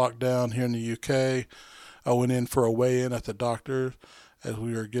first lockdown here in the UK, I went in for a weigh-in at the doctor as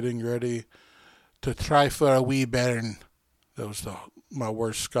we were getting ready to try for a wee bairn. That was my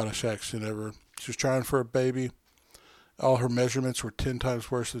worst Scottish accent ever. She was trying for a baby. All her measurements were 10 times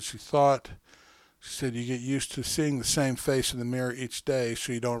worse than she thought. She said you get used to seeing the same face in the mirror each day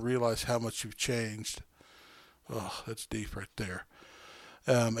so you don't realize how much you've changed. Oh, that's deep right there.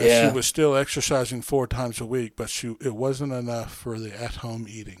 And she was still exercising 4 times a week, but it wasn't enough for the at-home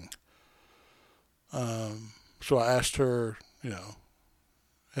eating. So I asked her,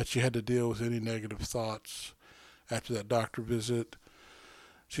 that she had to deal with any negative thoughts after that doctor visit.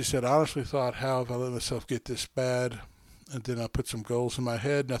 She said, I honestly thought, how have I let myself get this bad? And then I put some goals in my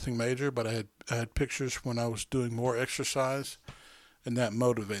head, nothing major, but I had pictures when I was doing more exercise, and that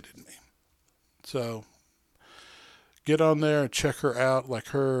motivated me. So get on there and check her out. Like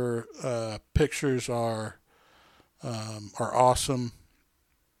her pictures are awesome.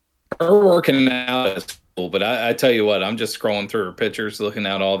 Her working out is cool, but I tell you what, I'm just scrolling through her pictures, looking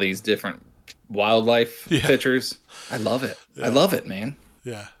at all these different wildlife pictures. I love it. Yeah. I love it, man.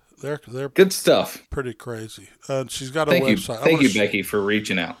 Yeah, they're good stuff. Pretty crazy. She's got a website. Thank you, Becky, for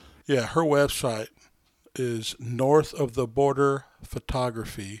reaching out. Yeah, her website is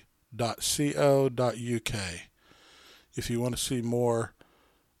northoftheborderphotography.co.uk. If you want to see more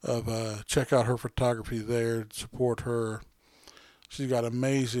of, check out her photography there, support her. She's got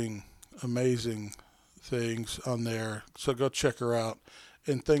amazing things on there. So go check her out.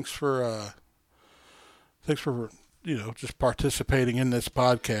 And thanks for just participating in this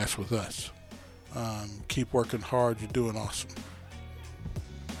podcast with us. Keep working hard. You're doing awesome.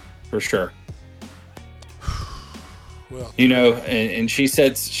 For sure. Well, and she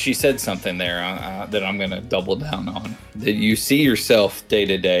said something there that I'm going to double down on. That you see yourself day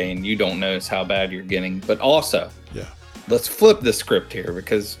to day and you don't notice how bad you're getting. But also, let's flip the script here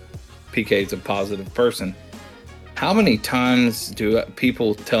because PK is a positive person. How many times do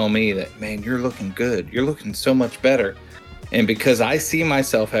people tell me that, man, you're looking good. You're looking so much better. And because I see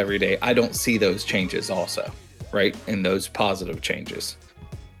myself every day, I don't see those changes also, right? And those positive changes.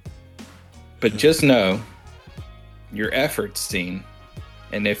 But just know your effort's seen.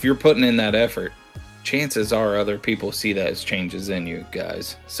 And if you're putting in that effort, chances are other people see that as changes in you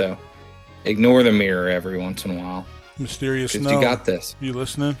guys. So ignore the mirror every once in a while. Mysterious Gnome. You got this. You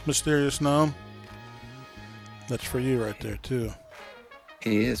listening, Mysterious Gnome? That's for you right there, too.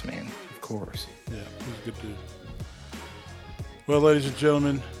 He is, man. Of course. Yeah, he's a good dude. Well, ladies and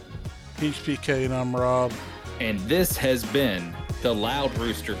gentlemen, he's PK and I'm Rob. And this has been the Loud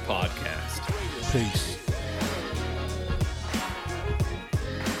Rooster Podcast. Peace.